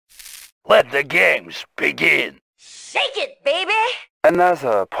Let the games begin. Shake it, baby!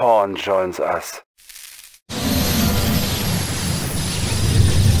 Another pawn joins us.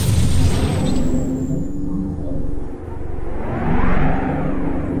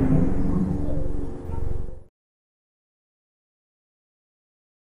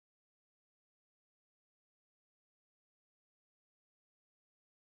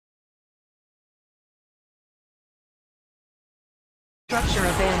 Structure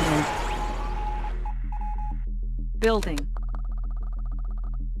abandoned. Building.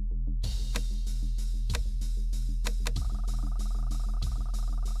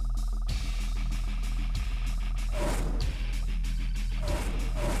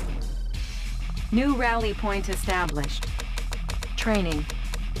 New rally point established. Training.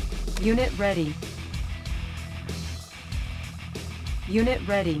 Unit ready. Unit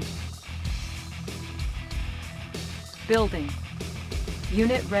ready. Building.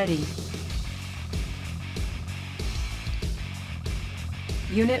 Unit ready.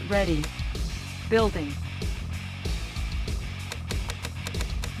 Unit ready. Building.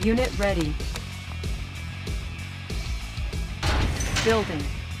 Unit ready. Building.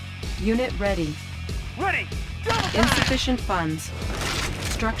 Unit ready. Ready! Insufficient funds.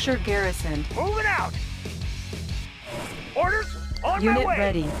 Structure garrisoned. Moving out! Orders? On Unit my way!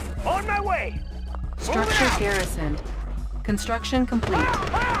 ready. On my way! Structure garrisoned. Construction complete.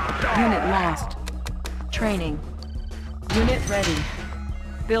 Unit lost. Training. Unit ready.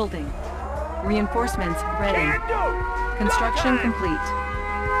 Building. Reinforcements ready. Can do! Construction complete.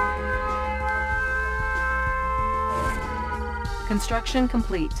 Construction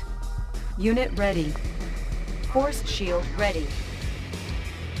complete. Unit ready. Force shield ready.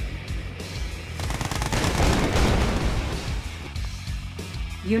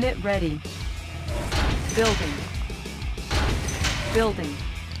 Unit ready. Building. Building.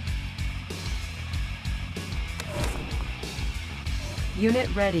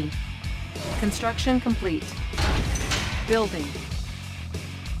 Unit ready. Construction complete. Building.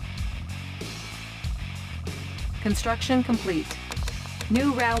 Construction complete.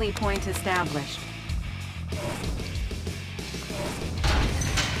 New rally point established.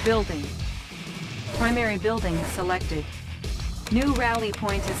 Building. Primary building selected. New rally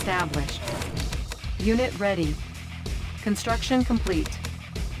point established. Unit ready. Construction complete.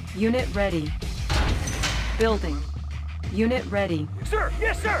 Unit ready. Building. Unit ready. Sir!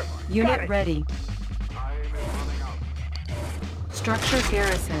 Yes, sir! Unit ready. Structure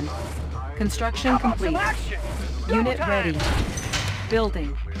garrison. Construction complete. Action! Unit ready.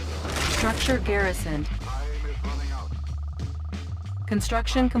 Building. Structure garrisoned.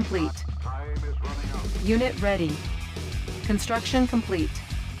 Construction complete. Unit ready. Construction complete.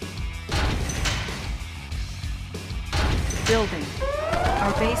 Building.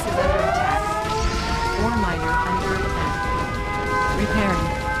 Our base is under attack. Ore miner under attack. Repairing.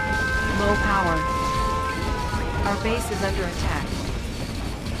 Low power. Our base is under attack.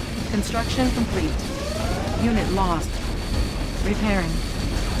 Construction complete. Unit lost. Repairing.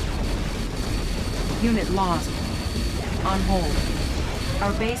 Unit lost. On hold.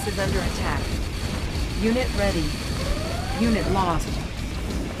 Our base is under attack. Unit ready. Unit lost.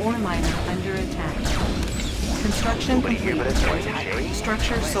 Ore miner under attack. Construction complete.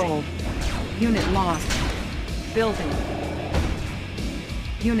 Structure sold. Unit lost. Building.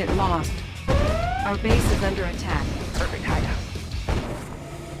 Unit lost. Our base is under attack. Perfect hideout.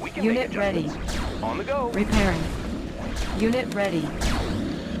 We can Unit make ready. adjustments. On the go. Repairing. Unit ready.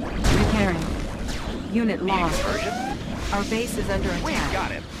 Repairing. Unit lost. Version? Our base is under We attack.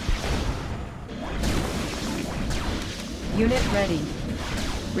 got him. Unit ready.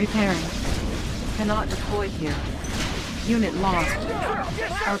 Repairing. Cannot deploy here. Unit lost.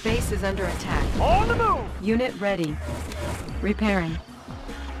 Our base is under attack. On the move! Unit ready. Repairing.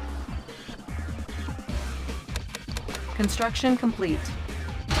 Construction complete.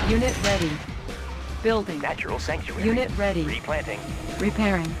 Unit ready. Building. Natural sanctuary. Unit ready. Replanting.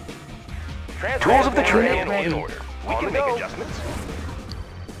 Repairing. Tools of the Unit trade ready. in order. We can make adjustments.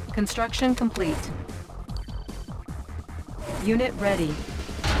 Construction complete. Unit ready.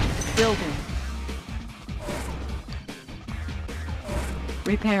 Building.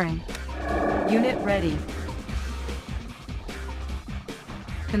 Repairing. Unit ready.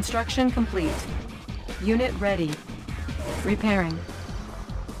 Construction complete. Unit ready. Repairing.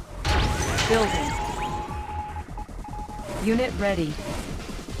 Building. Unit ready.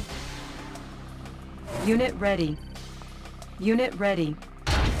 Unit ready. Unit ready.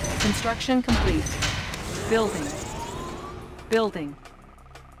 Construction complete. Building. Building.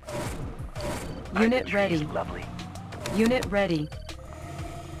 Unit ready. Lovely. Unit ready.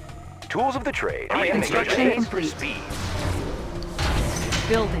 Tools of the trade. Construction complete. Speed.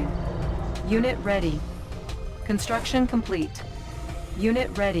 Building. Unit ready. Construction complete. Unit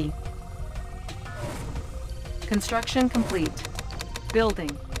ready. Construction complete. Building.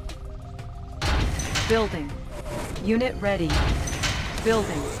 Building. Unit ready.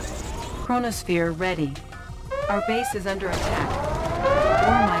 Building. Chronosphere ready. Our base is under attack.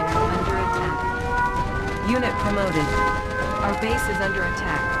 Ore miner under attack. Unit promoted. Our base is under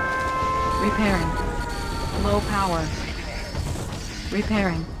attack. Repairing. Low power.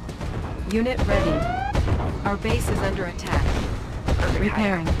 Repairing. Unit ready. Our base is under attack.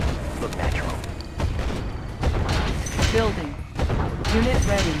 Repairing. Look natural. Building. Unit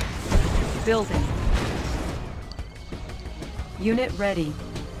ready. Building. Unit ready.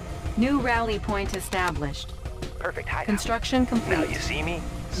 New rally point established. Perfect hideout. Construction Now you complete. see me?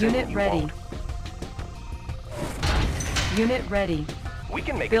 Soon Unit you ready. won't. Unit ready. We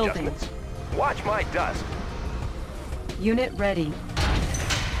can make Building. adjustments. Watch my dust. Unit ready.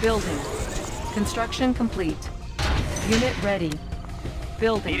 Building. Construction complete. Unit ready. Need a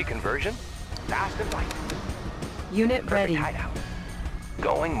Building. conversion? Fast and light. Unit Perfect ready. hideout.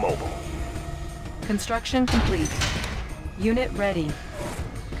 Going mobile. Construction complete. Unit ready.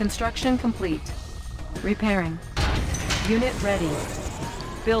 Construction complete. Repairing. Unit ready.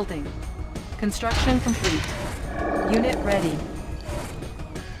 Building. Construction complete. Unit ready.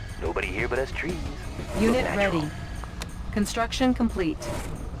 Nobody here but us trees. Unit Look ready. natural. Construction complete.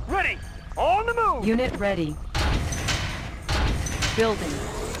 Ready! On the move! Unit ready. Building.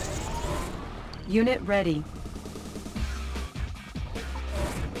 Unit ready.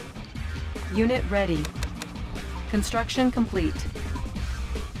 Unit ready. Construction complete.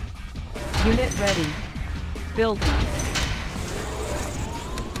 Unit ready. Building.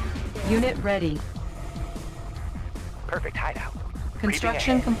 Unit ready. Perfect hideout.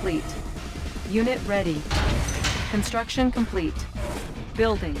 Construction Creeping complete. Unit ready. Construction complete.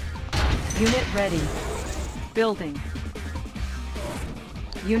 Building. Unit ready. Building.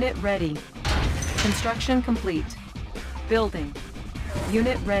 Unit ready. Construction complete. Building.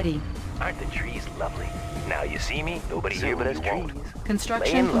 Unit ready. ahead. Aren't the trees lovely? Now you see me? Nobody here but us you trees. won't.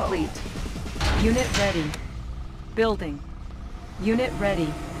 Construction Laying low. complete. Unit ready. Building. Unit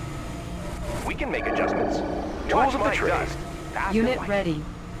ready. We can make adjustments. Tools Watch of the my trade. dust. Fast and Unit light. ready.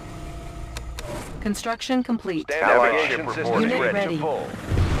 Construction complete. Navigation Navigation system Unit ready ready. to full.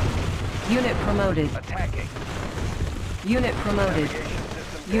 Unit promoted. Attacking. Unit promoted. Navigation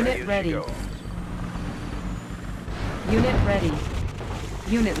system Unit as ready. you go. Unit ready.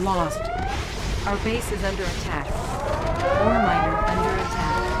 Unit lost. Our base is under attack. Ore miner under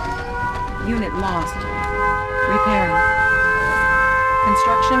attack. Unit lost. Repairing.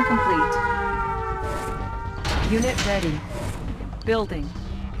 Construction complete. Unit ready. Building.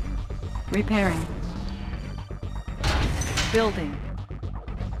 Repairing. Building.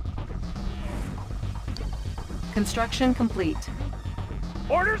 Construction complete.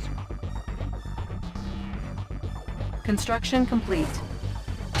 Orders? Construction complete.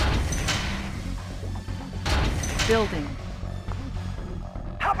 Building.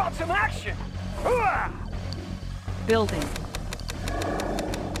 How about some action? Hooah! Building.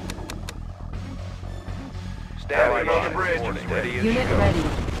 Standing on the bridge. Reporting. Steady as Unit you go. ready.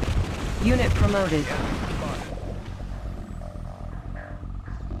 Unit promoted.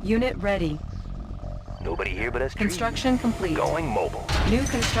 Unit ready. Nobody here but us trees. Construction complete. Going mobile. New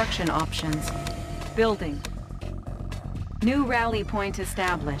construction options. Building. New rally point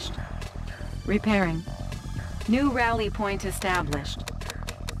established. Repairing. New rally point established.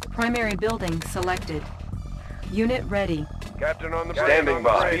 Primary building selected. Unit ready. Captain on the Standing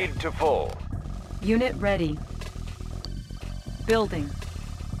by. Speed to full. Unit ready. Building.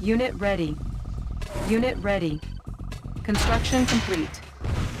 Unit ready. Unit ready. Construction complete.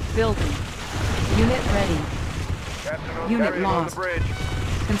 Building. Unit ready. Captain on Unit carriers on lost. the bridge.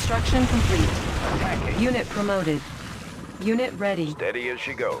 Construction complete. Attacking. Unit promoted. Unit ready. Steady as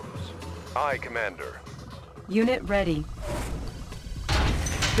she goes. Aye, Commander. Unit ready.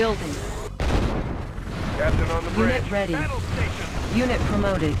 Building. Captain on the bridge. Unit ready. Battle station. Unit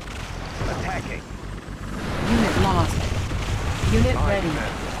promoted. Attacking. Unit lost. Unit Aye, ready.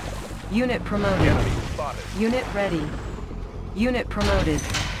 Commander. Unit promoted. Enemy spotted. Unit ready. Unit promoted.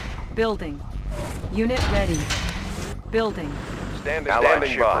 Building. Unit ready. Building. Standing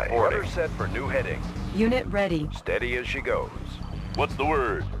Standing by. Order set for new heading. Unit ready. Steady as she goes. What's the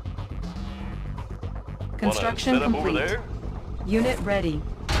word? Construction Wanna set up over complete. there? Unit ready.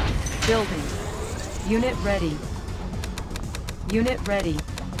 Building. Unit ready. Unit ready.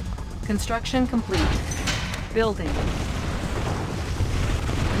 Construction complete. Building.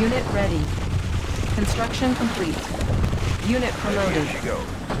 Unit ready. Construction complete. Unit promoted. Here she goes.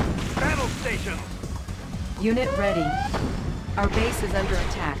 Battle stations! Unit ready. Our base is under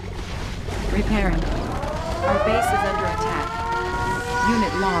attack. Repairing. Our base is under attack.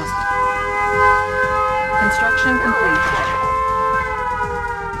 Unit lost. Construction complete.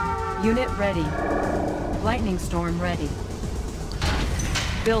 Unit ready. Lightning storm ready.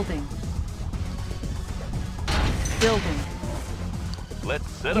 Building. Building. Let's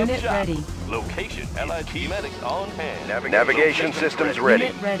set Unit up shop. ready. Location, Allied medics on hand. Navigation systems ready.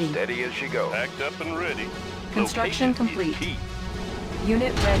 Unit ready. Steady as she goes. Packed up and ready. Construction Location complete. is key.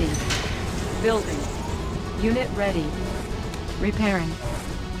 Unit ready. Building. Unit ready. Repairing.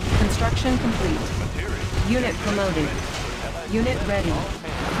 Construction complete. Material. Unit promoted. Unit ready.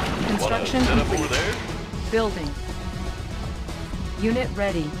 Construction Set up over complete. there. Building. Unit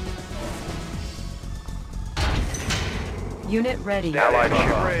ready. Unit ready. Allied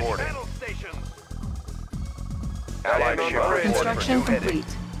ship ready. Battle stations. Allied ship ready. Construction complete.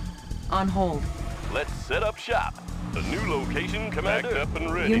 On hold. Let's set up shop. The new location, Commander. Packed up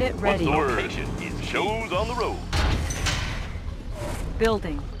and ready. Unit ready. What's the word? Location is shows on the road.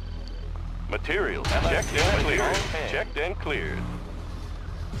 Building. Materials checked and cleared. Checked and cleared.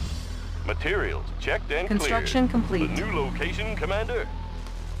 Materials checked and Construction cleared. complete. The new location, Commander.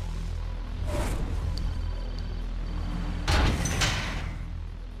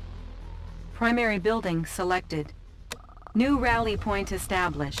 Primary building selected. New rally point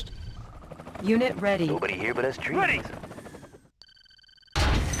established. Unit ready. Nobody here but us trees. Ready!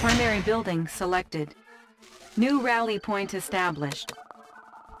 Primary building selected. New rally point established.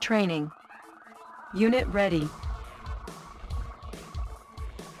 Training. Unit ready.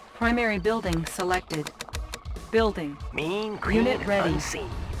 Primary building selected. Building. Mean, green, Unit ready. unseen.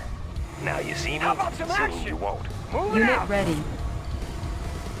 Now you see me, How about some soon action? you won't. Move it Unit out! ready.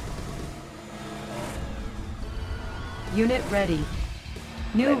 Unit ready.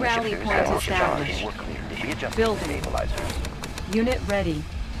 New Landing rally shifters point are charged. established. We're clear. Readjust Building. stabilizers. Unit ready.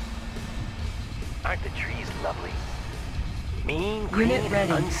 Aren't the trees lovely? Mean, green, Unit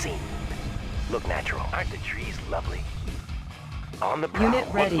ready. unseen. Look natural. Aren't the trees lovely? On the prowl. Unit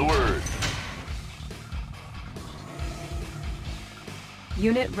ready. What's the word?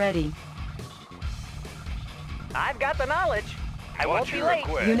 Unit ready. I've got the knowledge. I won't What's be your late.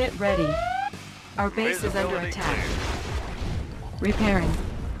 request? Unit ready. Our base is under Visibility attack. clear. Repairing.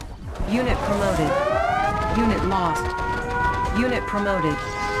 Unit promoted. Unit lost. Unit promoted.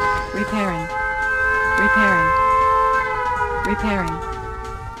 Repairing. Repairing. Repairing.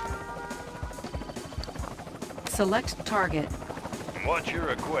 Select target. What's your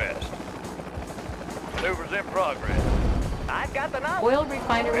request? Maneuvers in progress. I've got the knowledge. Oil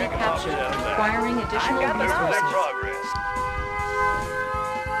refinery captured, requiring additional got the Maneuvers in resources. progress.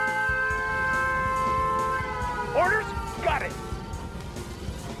 Orders? Got it.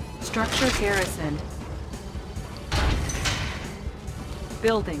 Structure garrisoned.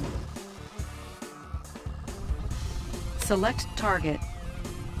 Building. Select target.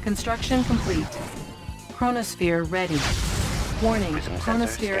 Construction complete. Chronosphere ready. Warning, Prism sensors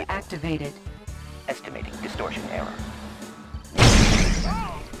chronosphere stable. activated. Estimating distortion error.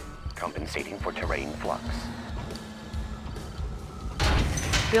 Compensating for terrain flux.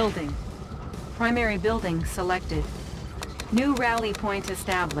 Building. Primary building selected. New rally point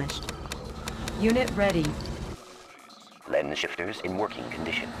established. Unit ready. Lens shifters in working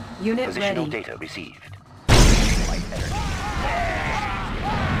condition. Unit Positional ready. data received. Light energy.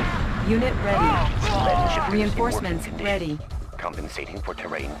 Unit ready. Lens shifters Reinforcements in working ready. condition. Compensating for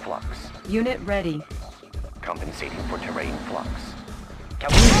terrain flux. Unit ready. Compensating for terrain flux.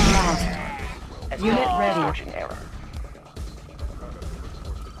 Unit lost. Estimating Unit ready. distortion error.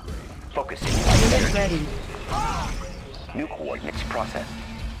 Focusing light Unit energy. ready. New coordinates processed.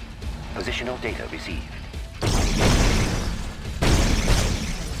 Positional data received.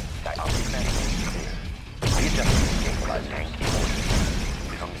 Dioptic manifold clear. Readjusting stabilized tank in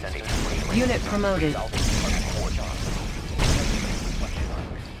order. Compensating for terrain Unit promoted.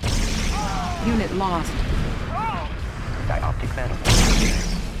 Unit lost. Dioptic manifold.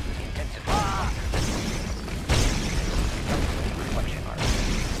 Intensify. Reflection arc.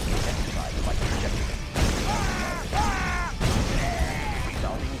 Intensify the light trajectory.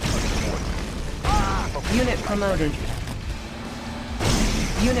 Resolving coordinates. Unit promoted.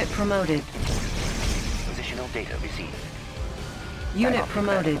 Unit promoted. Positional data received. Unit Dioptic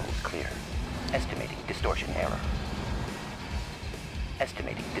promoted. manifold clear. Estimating distortion error.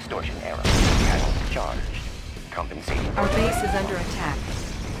 Estimating distortion error. Panel charged. Compensating. Our base is under attack.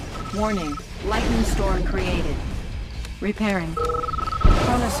 Warning, lightning storm created. Repairing.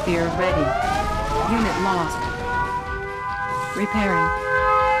 Chronosphere ready. Unit lost. Repairing.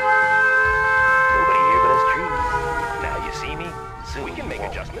 Nobody here but us trees. Now you see me? Soon we can make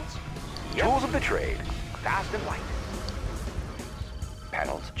adjustments. Tools of the trade. Fast and light.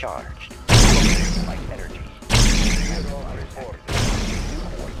 Panels charged. Light energy.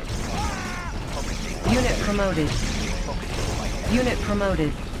 Unit promoted. Unit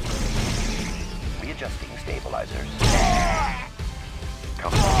promoted. Readjusting stabilizers.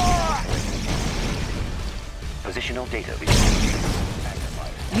 Positional data.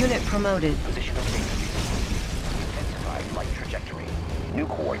 Unit promoted. Positional data. Intensified light trajectory. New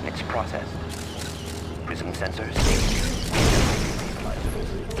coordinates processed. Prism sensors.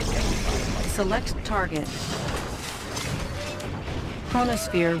 Select target.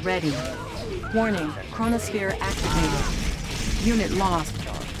 Chronosphere ready. Warning, chronosphere activated. Unit lost.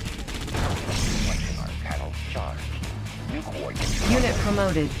 Panels charged. New coordinates. Unit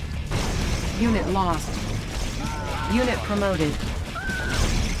promoted. Unit lost. Unit promoted.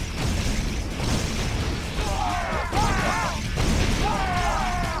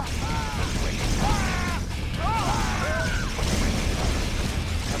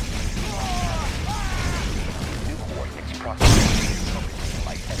 New coordinates processed.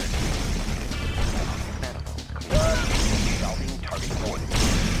 Light energy. Manifold. Resolving target coordinates.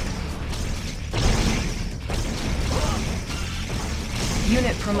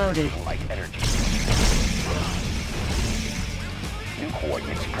 Unit promoted. Light energy. New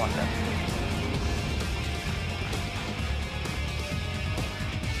coordinates processed.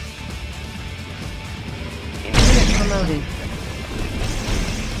 Unit promoted.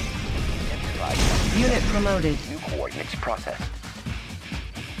 Unit promoted. New coordinates processed.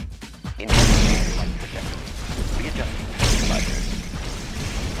 Intensified light trajectory. Readjusting stabilizers.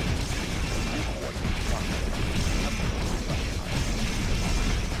 New coordinates processed.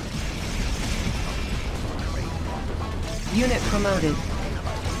 Unit promoted.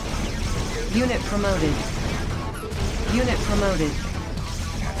 Unit promoted. Unit promoted.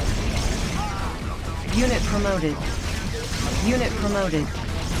 Unit promoted. Unit promoted.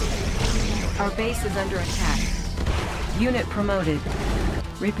 Our base is under attack. Unit promoted.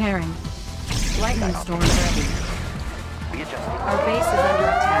 Repairing. Lightning storm ready. Readjusting. Our base is under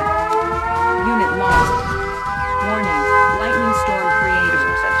attack. Unit lost. Warning. Lightning storm created.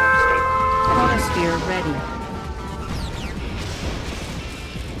 Prism sensor stable. Chronosphere ready.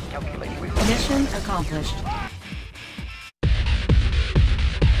 Calculating. Mission accomplished.